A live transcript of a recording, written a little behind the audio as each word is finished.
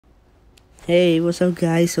Hey, what's up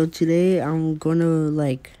guys? So today I'm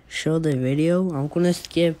gonna show the video. I'm gonna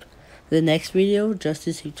skip the next video just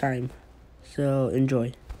to save time. So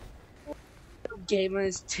enjoy.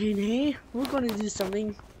 Gamers, today we're gonna do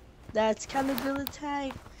something that's kind of really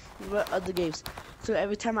tag with other games. So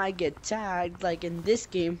every time I get tagged, like in this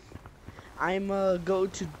game, I'm go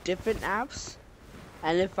to different apps,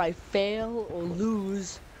 and if I fail or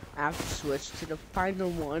lose, I have to switch to the final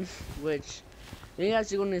one, which you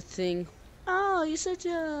guys are gonna think, oh, you're such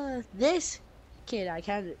a this kid. I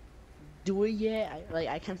can't do it yet.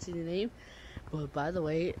 I can't see the name. But by the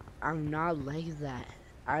way, I'm not like that.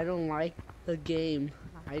 I don't like the game.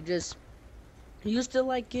 I just used to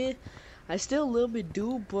like it. I still a little bit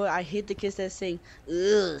do, but I hate the kids that saying,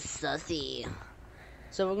 ugh, sussy.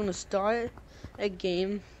 So we're gonna start a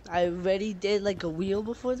game. I already did like a wheel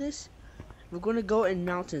before this. We're gonna go in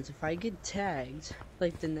mountains. If I get tagged,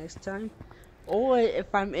 like the next time, or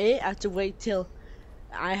if I'm it, I have to wait till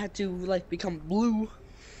I have to like become blue.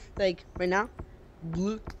 Like right now,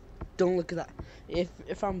 blue. Don't look at that.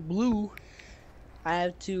 If I'm blue, I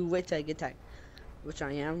have to wait till I get tagged, which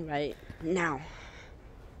I am right now.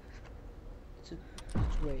 So,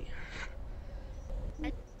 let's wait.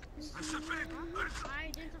 Identify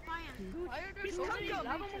him. He's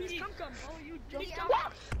cum-cum. Oh, you don't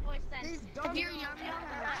If you're young,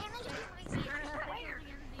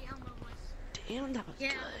 Damn, that was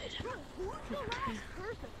good.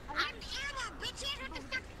 I'm Anna, bitches with the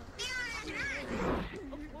stuff.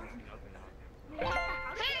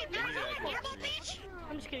 Hey, bitch!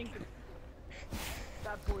 I'm just kidding.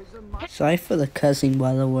 Sorry for the cussing,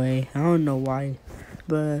 by the way. I don't know why,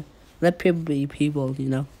 but let people be people, you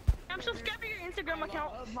know. I'm subscribing to your Instagram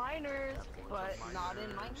account. Minors, but not in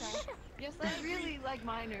Minecraft. Yes, I really like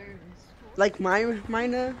minors. Like mine.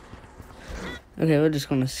 Okay, we're just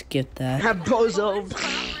gonna skip that. Bozo. What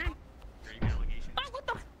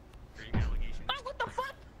the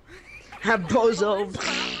fuck? Bozo. Are y'all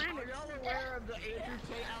aware of the Andrew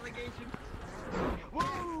Tate allegation?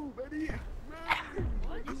 Whoa, baby!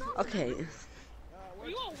 Okay. Are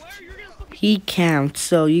you aware you're gonna fucking He camped,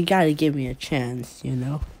 so you gotta give me a chance, you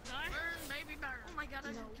know. maybe better. Oh my god, I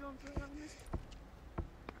just jumped right on this.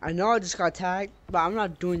 I know I just got tagged, but I'm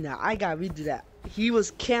not doing that. I gotta redo that. He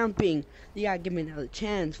was camping. You gotta give me another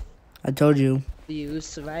chance. I told you.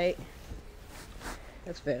 Use, right?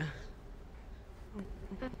 That's fair.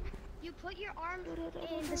 You put your arm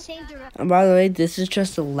in the same direction. And by the way, this is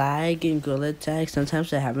just a lag in Gorilla Tag. Sometimes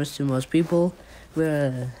that happens to most people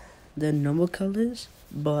with the normal colors,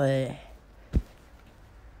 but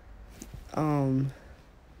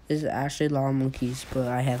it's actually Law Monkeys, but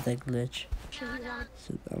I have that glitch. So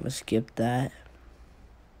I'm gonna skip that.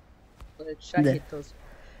 I hate those.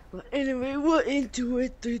 But anyway, we're into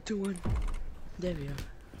it. 3, 2, 1. There we are.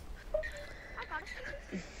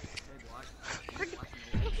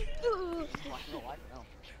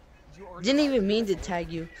 Didn't even mean to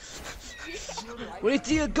tag you. Where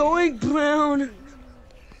do you going, Brown?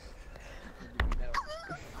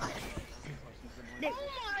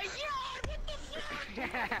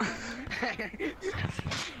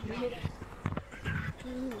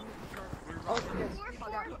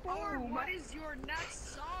 What is your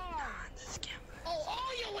next song? All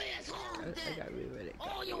you assholes! I got reread.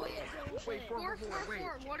 All you assholes! Wait, 444, wait.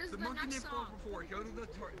 what is The the monkey next named song? 444. Go to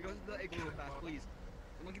the igloo fast, please.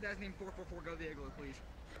 The monkey that's named 444. Go to the igloo, please.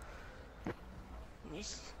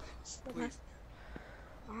 Please.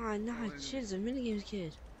 Ah, nah, shit, it's a minigames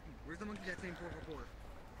kid. Where's the monkey that's named 444?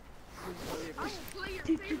 I will play your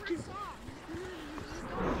favorite song.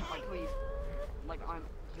 Like, please. Like, I'm.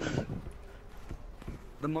 Please.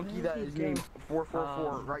 The monkey that is named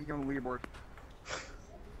 444 right here on the leaderboard.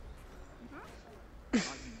 Not you. Not you.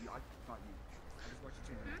 I just watched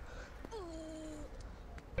your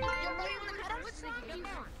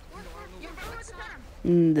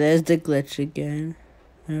channel. There's the glitch again.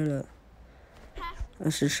 Hold up.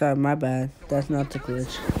 That's just try. My bad. That's not the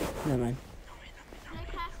glitch. Never mind.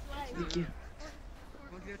 Thank you.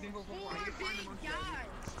 Monkey that's named 444. I need to find the monkey that is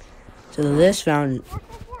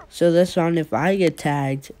So this round, if I get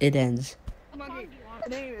tagged, it ends. monkey.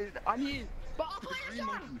 His name is. I need. But I'll play The your green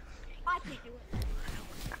song. monkey. I can't do it.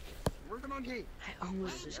 Where's the monkey? I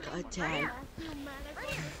almost just got tagged.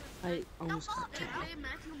 I almost got tagged. Hey,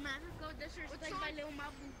 Matthew Manico, disrespect my little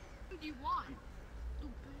Mabu. What do you want?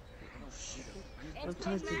 I'm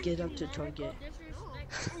trying to get up to target.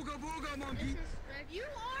 Booga booga monkey. You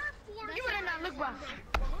are for. You better not look back.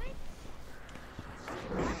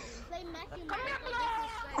 Play Matthew Manico,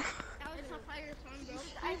 disrespect. That was a fire song, bro.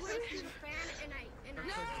 I was a fan and I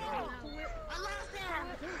lost that.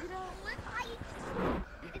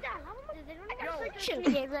 Is that Chill,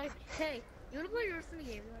 Gabriel. Hey, you wanna play yours for me,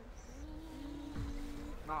 Gabriel?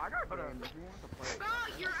 No, I got a game if you want to play. Bro,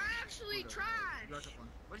 you're actually trash. What'd you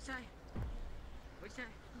say? What'd you say?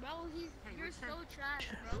 Bro, you're what's that? so trash,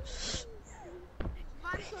 bro.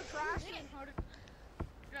 I'm so trash.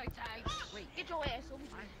 You're like tag. Wait. Get your ass over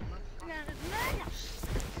here.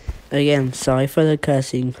 Again, sorry for the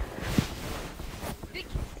cussing.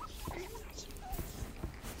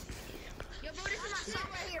 Yo, bro, this is my song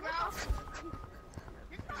right here, bro.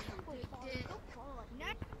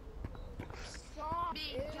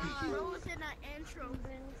 Big John. Bro was in the intro.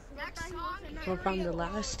 Next song. I found the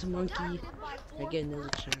last monkey. I get another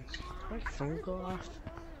chance. My phone go off.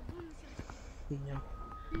 No.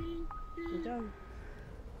 We're done.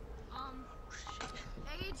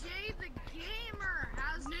 AJ the gamer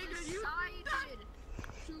has decided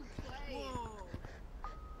to play.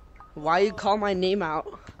 Why you call my name out?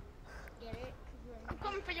 Get it? I'm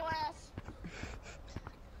coming for your ass.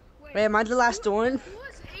 Wait, am I the last one? Who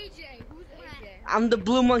is AJ? Who's AJ? I'm the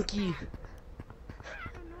blue monkey.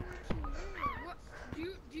 What, do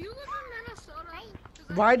you live in Minnesota? 'Cause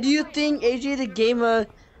I Why live do you in think AJ the gamer?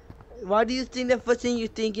 Why do you think the first thing you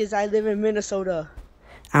think is I live in Minnesota?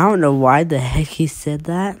 I don't know why the heck he said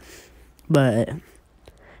that, but I'm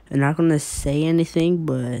not gonna say anything,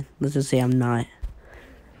 but let's just say I'm not.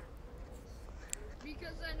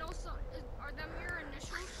 Because I know some. Are them your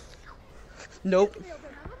initials? Nope.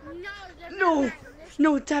 No, No.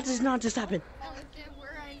 No, that does not just happen. Oh, okay,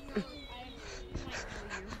 where I know.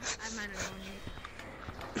 I might have known you.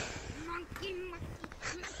 Monkey.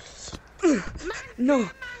 No.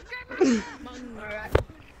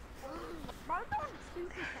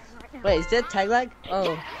 Wait, is that tag lag?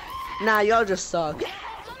 Oh. Nah, y'all just suck.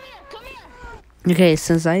 Okay,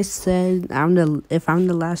 since I said if I'm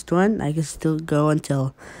the last one, I can still go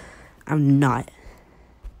until I'm not.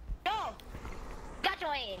 No. Got your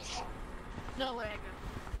ass. No way.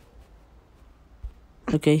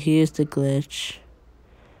 Okay, here's the glitch.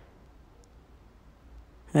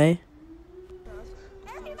 Hey?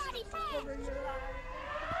 Everybody say.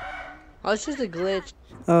 Oh, it's just a glitch.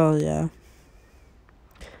 Oh, yeah.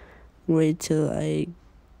 Wait till I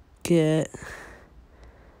get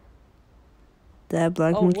that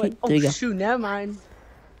black Oh, monkey. wait. There Oh, you go. shoot, never mind.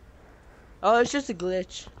 Oh, it's just a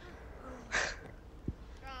glitch.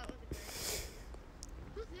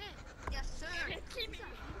 Who's that? Yes, sir.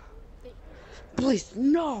 Please,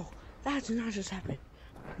 no. That did not just happen.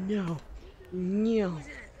 No. No.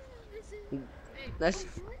 Let's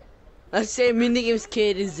say mini games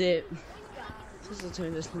kid is it. Just to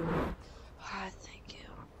turn this new. Ah, thank you.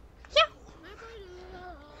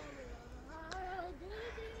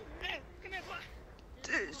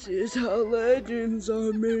 This is how legends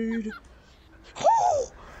are made.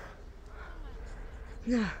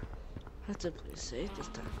 Nah, that's a place safe this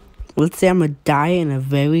time. Let's say I'm gonna die in a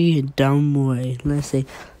very dumb way. Let's say,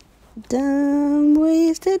 dumb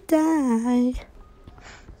ways to die.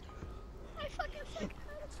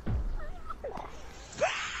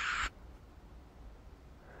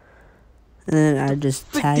 And then I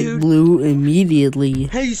just tag dude. blue immediately.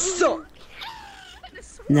 Hey, suck.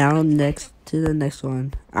 Now next to the next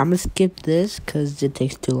one. I'm gonna skip this because it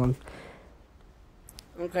takes too long.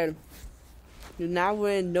 Okay. Now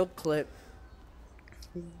we're in no clip.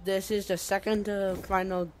 This is the second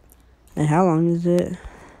final. And how long is it?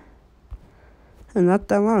 Not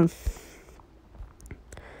that long.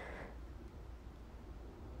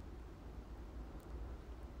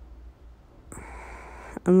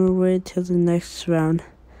 I'm gonna wait till the next round.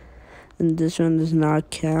 And this one does not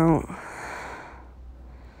count.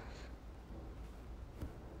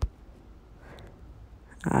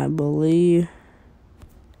 I believe.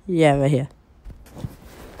 Yeah, right here.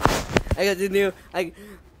 I got the new. I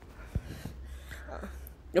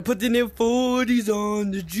put the new 40s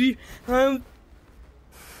on the G. Oh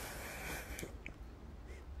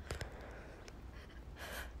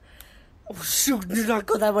shoot! Do not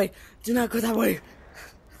go that way. Do not go that way.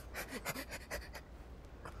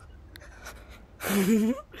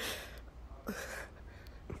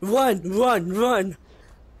 Run!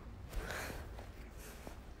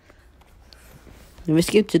 Let me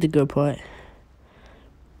skip to the good part.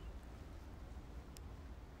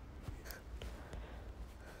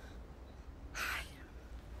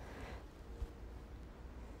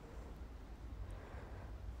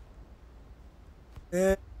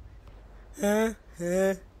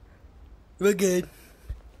 We're good.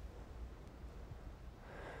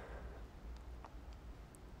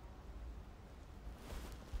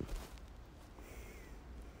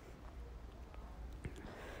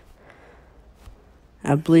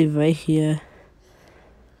 I believe right here.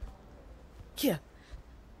 Yeah.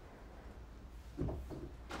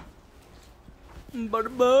 But the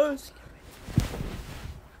bus.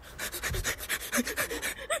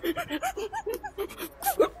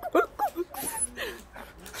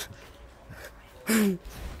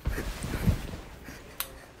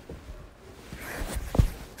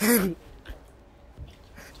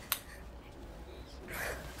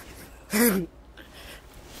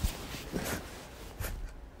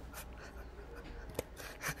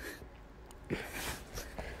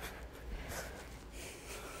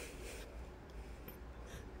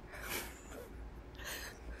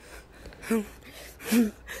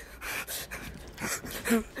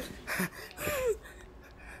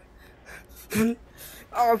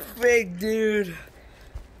 Oh, fake, dude.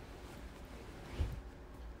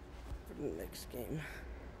 For the next game.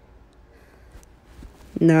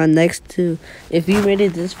 Now, next to, if you made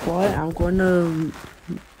it this far, I'm gonna.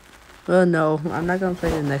 Well, no, I'm not gonna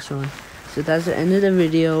play the next one. So that's the end of the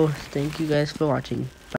video. Thank you guys for watching.